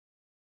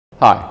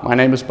Hi, my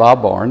name is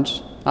Bob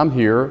Barnes. I'm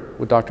here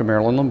with Dr.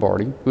 Marilyn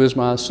Lombardi, who is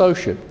my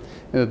associate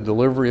in the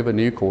delivery of a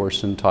new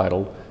course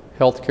entitled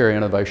Healthcare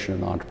Innovation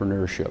and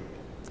Entrepreneurship.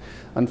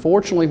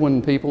 Unfortunately,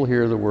 when people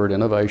hear the word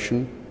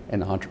innovation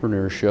and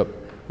entrepreneurship,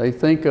 they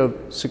think of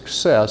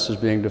success as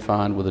being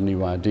defined with a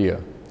new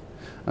idea.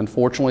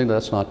 Unfortunately,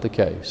 that's not the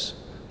case.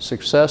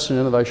 Success in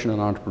innovation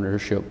and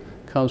entrepreneurship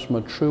comes from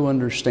a true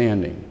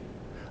understanding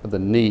of the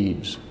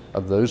needs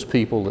of those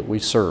people that we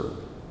serve.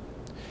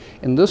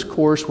 In this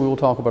course, we will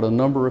talk about a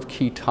number of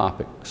key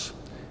topics.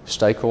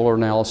 Stakeholder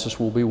analysis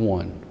will be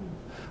one.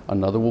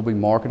 Another will be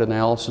market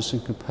analysis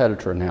and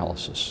competitor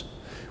analysis.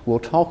 We'll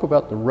talk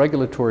about the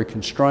regulatory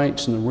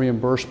constraints and the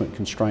reimbursement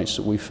constraints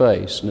that we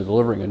face in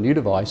delivering a new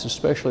device,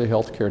 especially a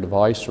healthcare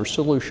device or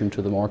solution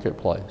to the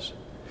marketplace.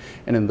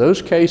 And in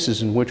those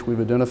cases in which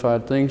we've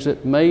identified things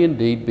that may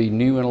indeed be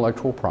new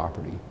intellectual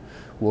property,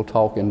 we'll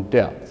talk in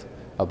depth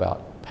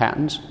about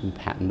patents and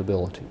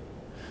patentability.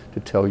 To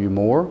tell you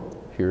more,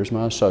 here's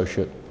my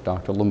associate,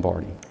 Dr.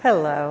 Lombardi.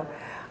 Hello.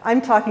 I'm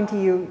talking to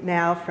you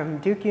now from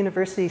Duke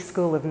University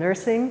School of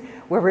Nursing,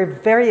 where we're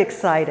very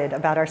excited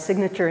about our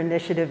signature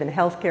initiative in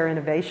healthcare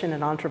innovation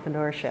and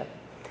entrepreneurship.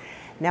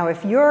 Now,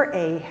 if you're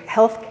a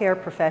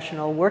healthcare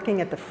professional working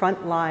at the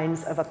front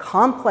lines of a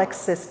complex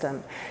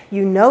system,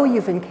 you know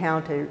you've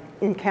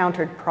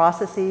encountered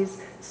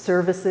processes,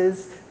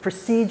 services,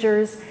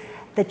 procedures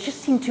that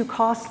just seem too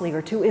costly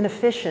or too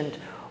inefficient,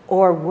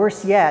 or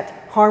worse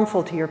yet,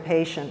 harmful to your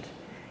patient.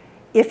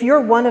 If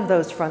you're one of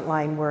those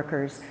frontline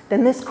workers,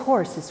 then this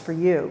course is for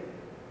you.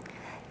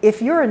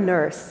 If you're a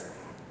nurse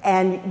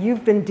and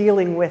you've been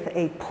dealing with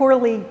a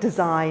poorly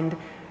designed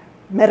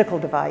medical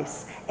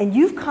device and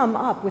you've come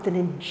up with an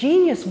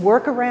ingenious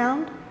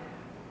workaround,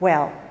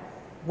 well,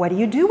 what do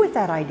you do with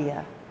that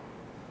idea?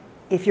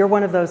 If you're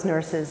one of those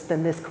nurses,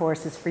 then this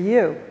course is for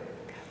you.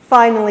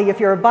 Finally,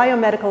 if you're a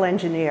biomedical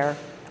engineer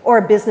or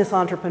a business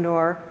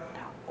entrepreneur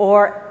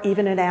or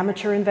even an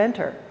amateur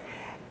inventor,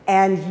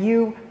 and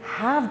you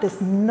have this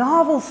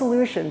novel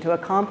solution to a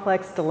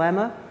complex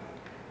dilemma,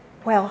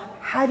 well,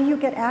 how do you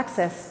get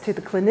access to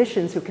the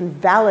clinicians who can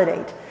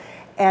validate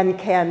and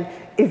can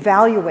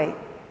evaluate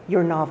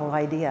your novel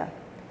idea?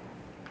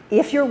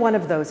 If you're one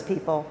of those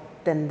people,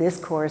 then this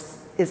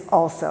course is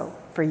also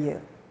for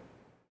you.